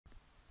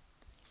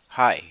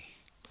Hi,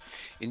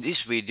 in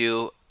this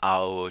video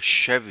I'll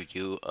share with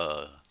you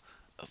a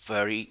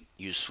very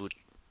useful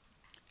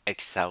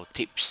Excel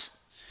tips.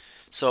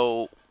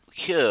 So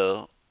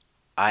here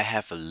I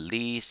have a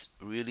list,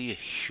 really a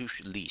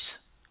huge list.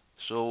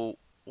 So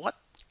what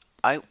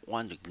I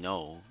want to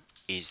know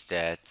is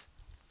that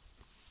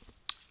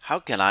how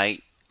can I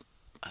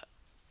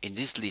in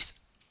this list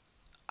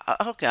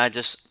how can I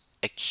just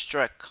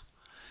extract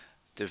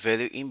the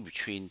value in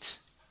between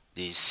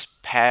this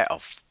pair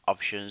of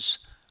options.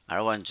 I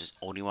don't want just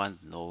only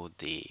want to know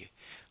the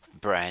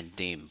brand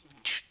name,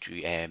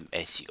 3M,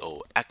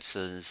 SEO,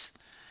 accents,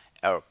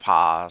 error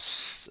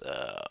pass,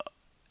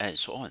 and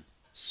so on.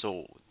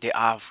 So there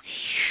are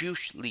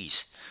huge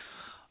lists.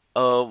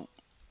 Um,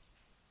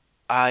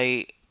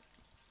 I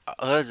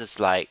heard it's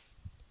like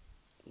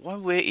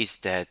one way is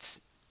that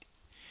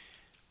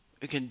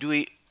you can do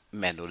it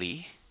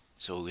manually.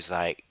 So it's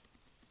like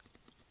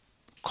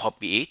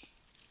copy it,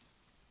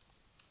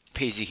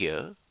 paste it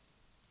here,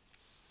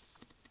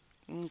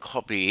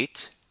 copy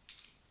it,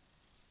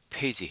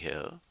 paste it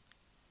here,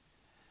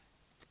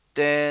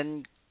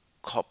 then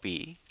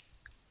copy,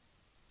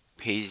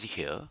 paste it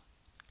here.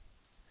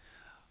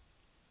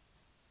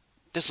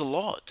 There's a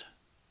lot.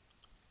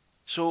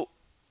 So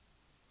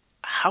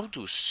how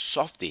to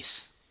solve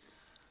this?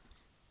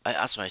 I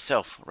ask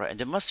myself, right? And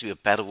there must be a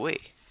better way.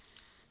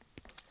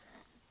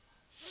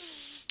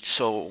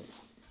 So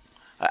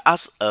I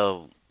asked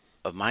a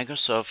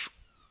Microsoft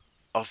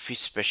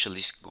Office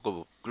specialist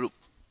group,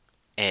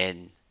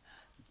 and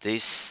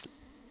this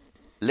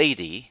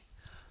lady,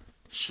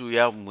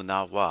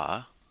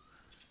 Suryamunawarah,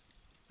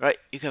 right?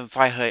 You can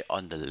find her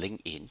on the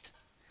LinkedIn.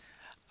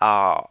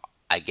 Uh,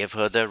 I gave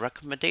her the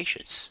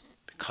recommendations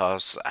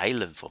because I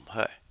learned from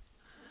her.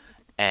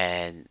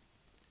 And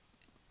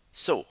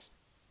so,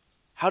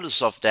 how to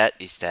solve that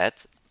is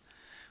that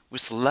we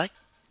select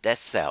that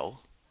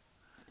cell,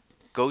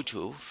 go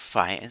to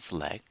Find and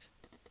Select,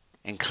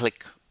 and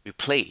click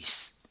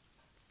Replace.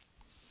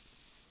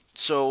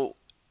 So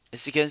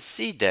as you can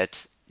see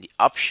that the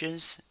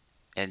options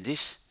and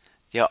this,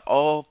 they are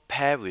all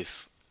paired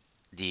with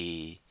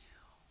the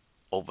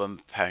open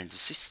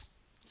parenthesis.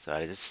 So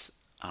I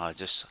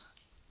just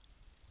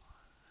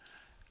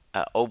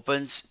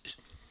opens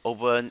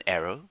open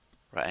arrow,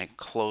 right, and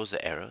close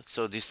the arrow.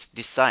 So this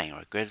sign,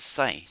 right, greater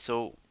sign.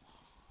 So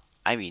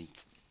I mean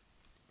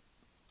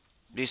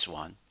this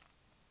one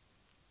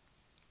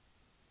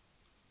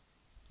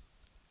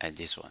and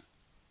this one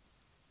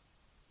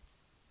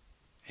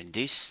and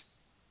this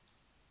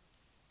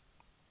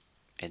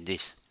and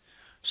this.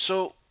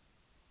 So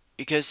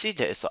you can see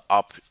there is a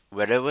up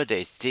wherever there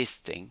is this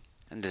thing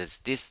and there's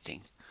this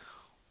thing.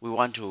 We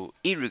want to,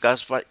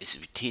 irregardless what is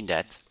within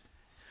that,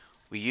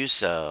 we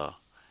use an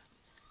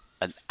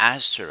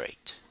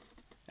asterisk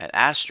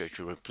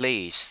to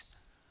replace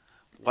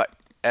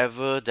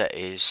whatever that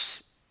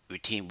is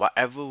within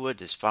whatever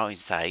word is found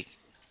inside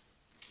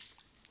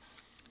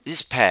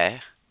this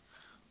pair.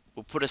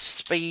 We'll put a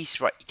space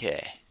right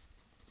there.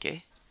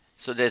 Okay,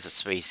 so there's a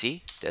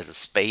spacey, there's a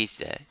space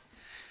there,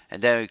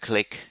 and then we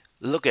click.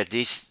 Look at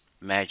this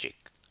magic,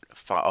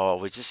 or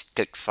we just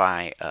click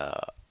find,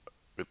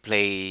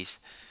 replace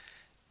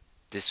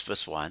this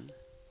first one.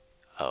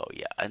 Oh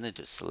yeah, I need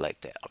to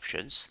select the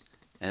options,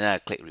 and then I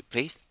click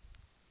replace.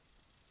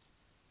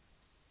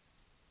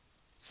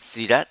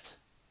 See that?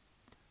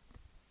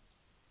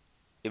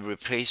 It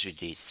replaced with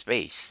the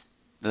space.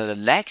 Now the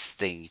next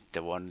thing they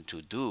want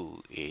to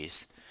do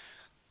is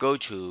go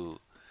to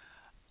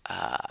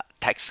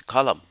text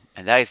column,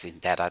 and that is in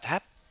data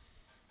tab.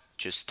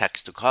 Choose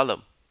text to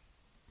column.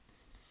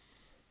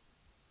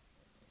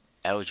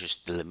 I will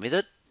just delimit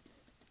it.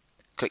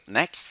 Click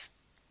next.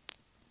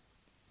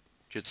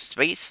 Choose the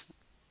space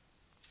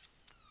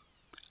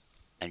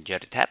and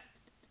data tab.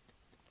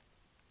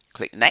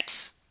 Click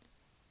next.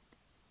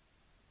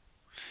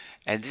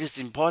 And this is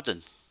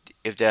important.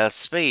 If there are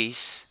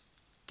space,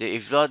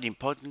 if not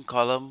important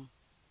column,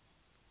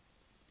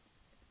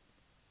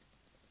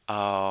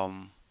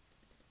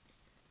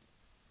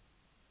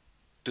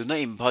 do not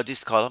import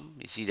this column.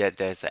 You see that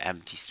there's an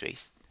empty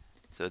space.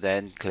 So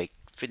then click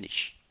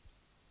finish.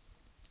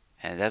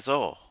 And that's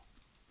all.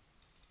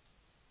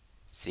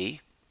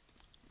 See?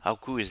 How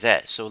cool is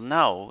that? So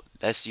now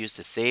let's use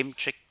the same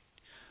trick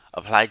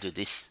applied to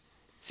this.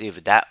 See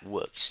if that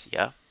works.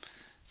 Yeah.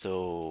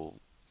 So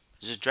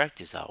just drag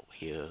this out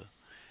here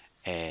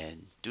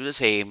and do the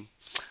same.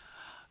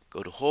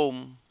 Go to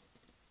home,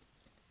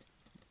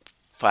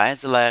 find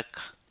select,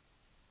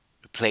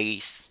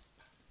 replace,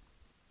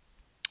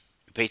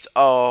 replace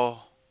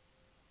all.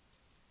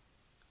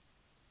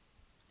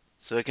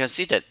 So you can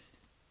see that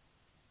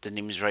the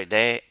name is right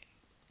there.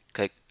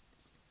 Click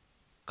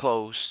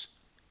close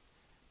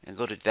and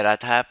go to data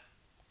tab,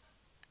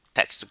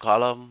 text to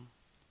column,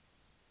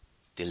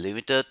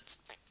 delimited,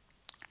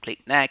 click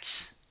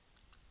next,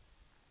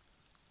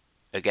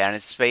 again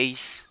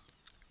space,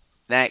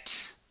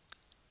 next.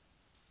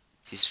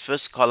 This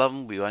first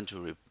column we want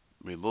to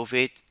remove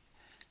it.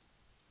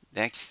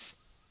 Next,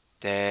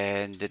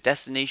 then the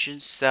destination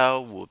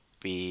cell would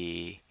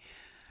be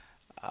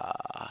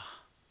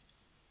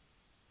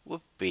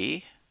would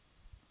be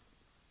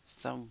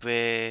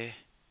somewhere,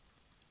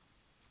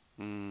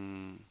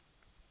 mm,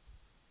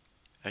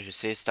 I should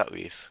say start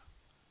with,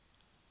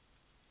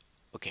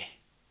 okay,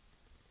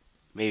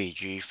 maybe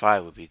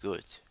G5 would be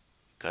good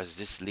because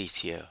this list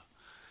here,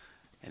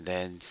 and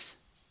then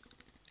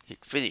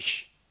hit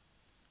finish.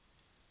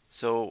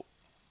 So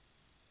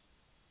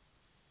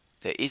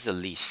there is a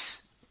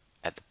list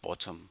at the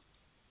bottom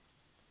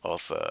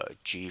of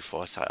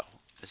G4 cell.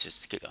 Let's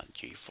just click on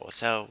G4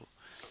 cell,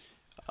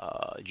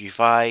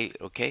 G5,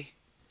 okay.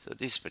 So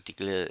this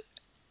particular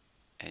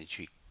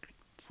entry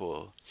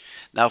for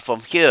now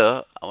from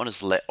here, I want to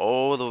select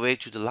all the way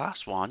to the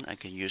last one. I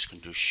can use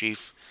Control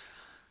Shift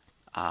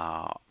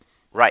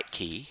right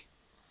key,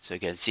 so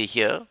you can see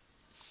here,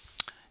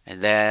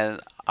 and then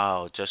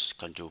I'll just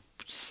Control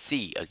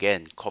C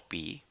again,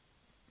 copy,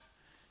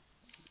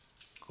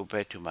 go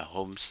back to my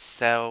home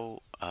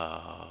cell.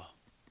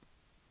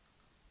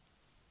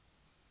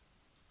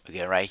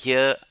 Again, right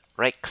here,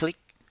 right click,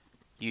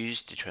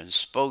 use the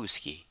transpose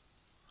key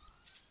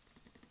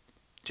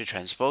to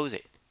transpose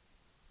it,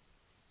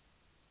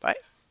 right?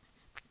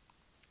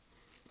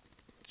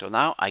 So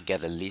now I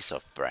get a list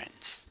of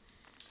brands.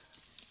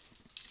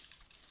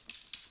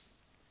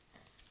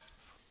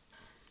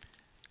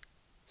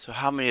 So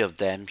how many of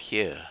them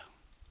here?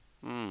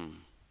 So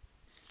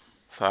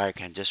I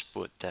can just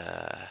put,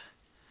 I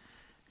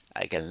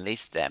can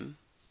list them.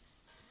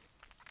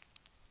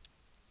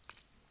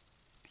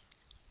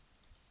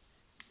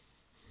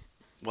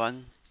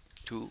 One,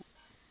 two,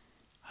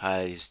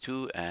 highlight is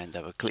two, and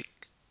double click.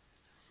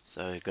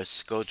 So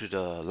just go to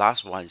the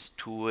last one, is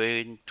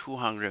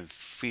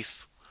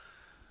 205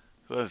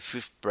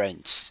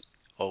 brands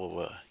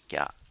over.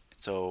 Yeah.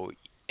 So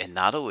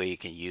another way you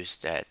can use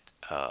that,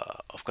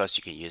 of course,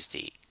 you can use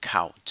the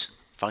count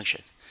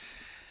function.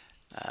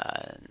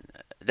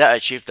 That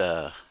achieved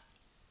the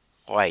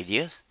whole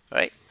idea,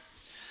 right?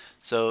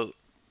 So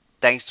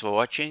thanks for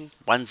watching.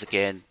 Once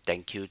again,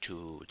 thank you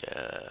to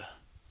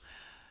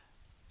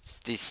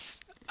this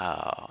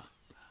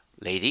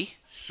lady,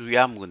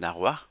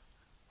 Suryamunawarah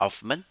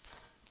Hoffman.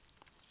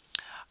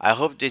 I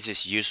hope this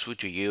is useful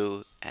to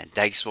you, and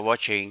thanks for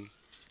watching.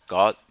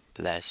 God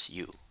bless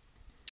you.